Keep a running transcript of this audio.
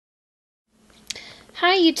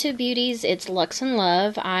Hi YouTube beauties, it's Lux and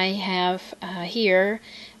Love. I have here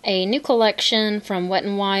a new collection from Wet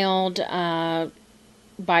n Wild by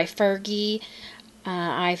Fergie.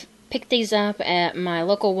 I've picked these up at my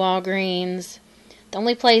local Walgreens. The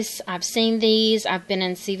only place I've seen these, I've been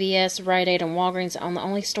in CVS, Rite Aid, and Walgreens. The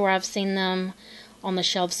only store I've seen them on the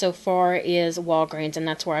shelves so far is Walgreens, and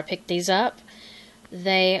that's where I picked these up.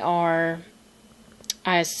 They are,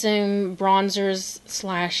 I assume, bronzers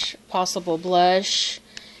slash possible blush.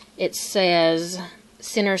 It says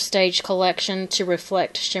Centerstage Collection to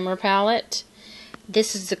Reflect Shimmer Palette.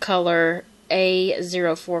 This is the color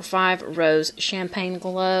A045 Rose Champagne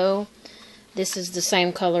Glow. This is the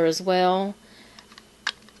same color as well.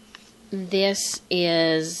 This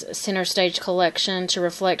is Centerstage Collection to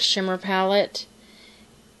Reflect Shimmer Palette.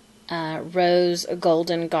 Rose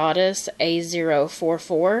Golden Goddess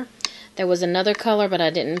A044. There was another color, but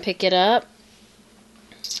I didn't pick it up.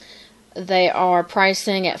 They are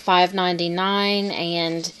pricing at $5.99,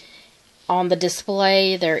 and on the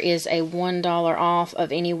display there is a $1 off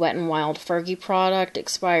of any Wet n Wild Fergie product.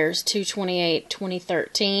 Expires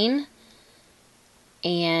 2/28/2013.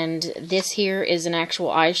 And this here is an actual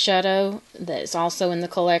eyeshadow that's also in the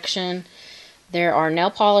collection. There are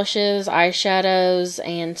nail polishes, eyeshadows,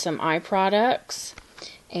 and some eye products.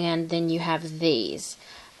 And then you have these.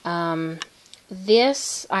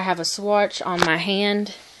 This, I have a swatch on my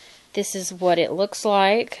hand. This is what it looks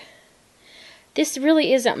like. This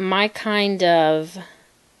really isn't my kind of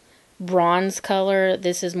bronze color.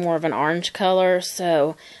 This is more of an orange color,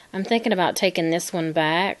 so I'm thinking about taking this one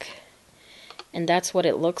back. And that's what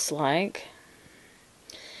it looks like.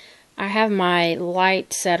 I have my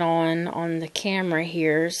light set on the camera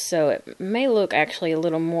here, so it may look actually a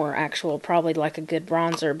little more actual, probably like a good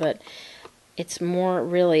bronzer, but it's more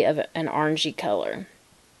really of an orangey color.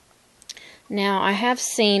 Now, I have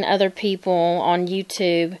seen other people on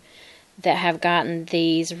YouTube that have gotten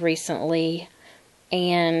these recently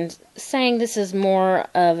and saying this is more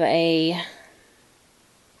of a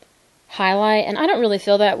highlight, and I don't really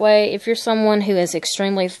feel that way. If you're someone who is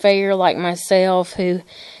extremely fair like myself, who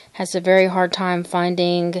has a very hard time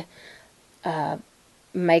finding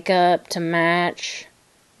makeup to match,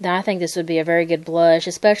 then I think this would be a very good blush,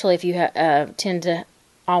 especially if you tend to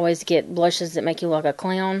always get blushes that make you look like a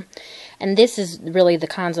clown. And this is really the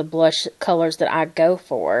kinds of blush colors that I go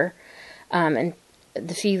for. And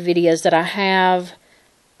the few videos that I have,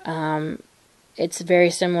 it's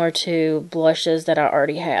very similar to blushes that I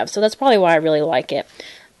already have. So that's probably why I really like it.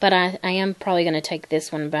 But I am probably going to take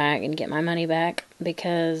this one back and get my money back,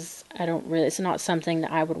 because it's not something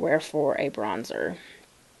that I would wear for a bronzer.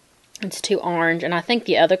 It's too orange, and I think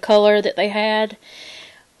the other color that they had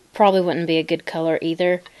probably wouldn't be a good color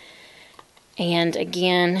either. And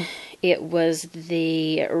again, it was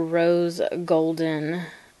the Rose Golden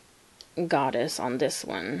Goddess on this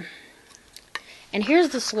one. And here's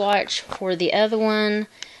the swatch for the other one,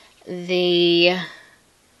 the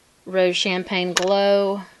Rose Champagne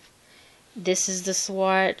Glow. This is the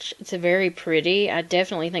swatch. It's very pretty. I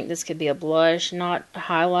definitely think this could be a blush, not a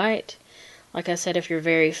highlight. Like I said, if you're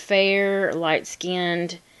very fair,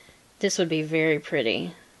 light-skinned, this would be very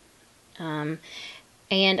pretty. And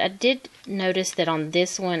I did notice that on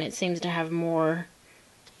this one, it seems to have more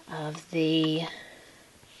of the,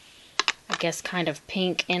 I guess, kind of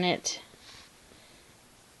pink in it.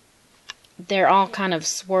 They're all kind of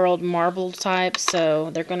swirled marble type, so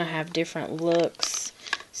they're going to have different looks.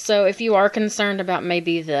 So if you are concerned about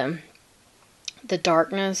maybe the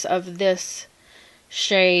darkness of this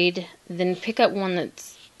shade, then pick up one that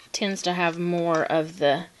tends to have more of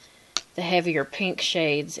the heavier pink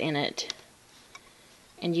shades in it,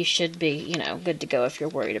 and you should be, you know, good to go if you're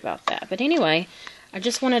worried about that. But anyway, I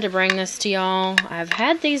just wanted to bring this to y'all. I've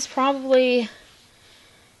had these probably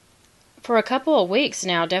for a couple of weeks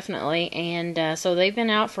now, definitely, and so they've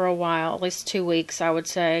been out for a while, at least 2 weeks, I would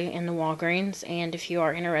say, in the Walgreens. And if you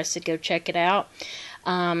are interested, go check it out.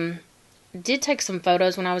 Did take some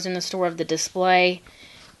photos when I was in the store of the display.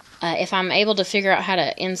 If I'm able to figure out how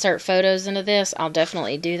to insert photos into this, I'll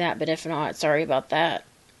definitely do that, but if not, sorry about that.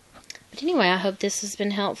 But anyway, I hope this has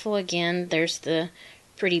been helpful. Again, there's the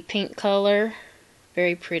pretty pink color,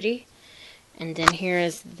 very pretty, and then here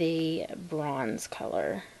is the bronze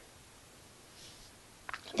color.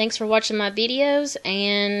 Thanks for watching my videos,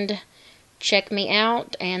 and check me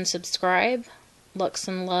out and subscribe. Lux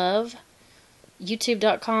and Love.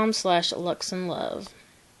 YouTube.com/LuxandLove.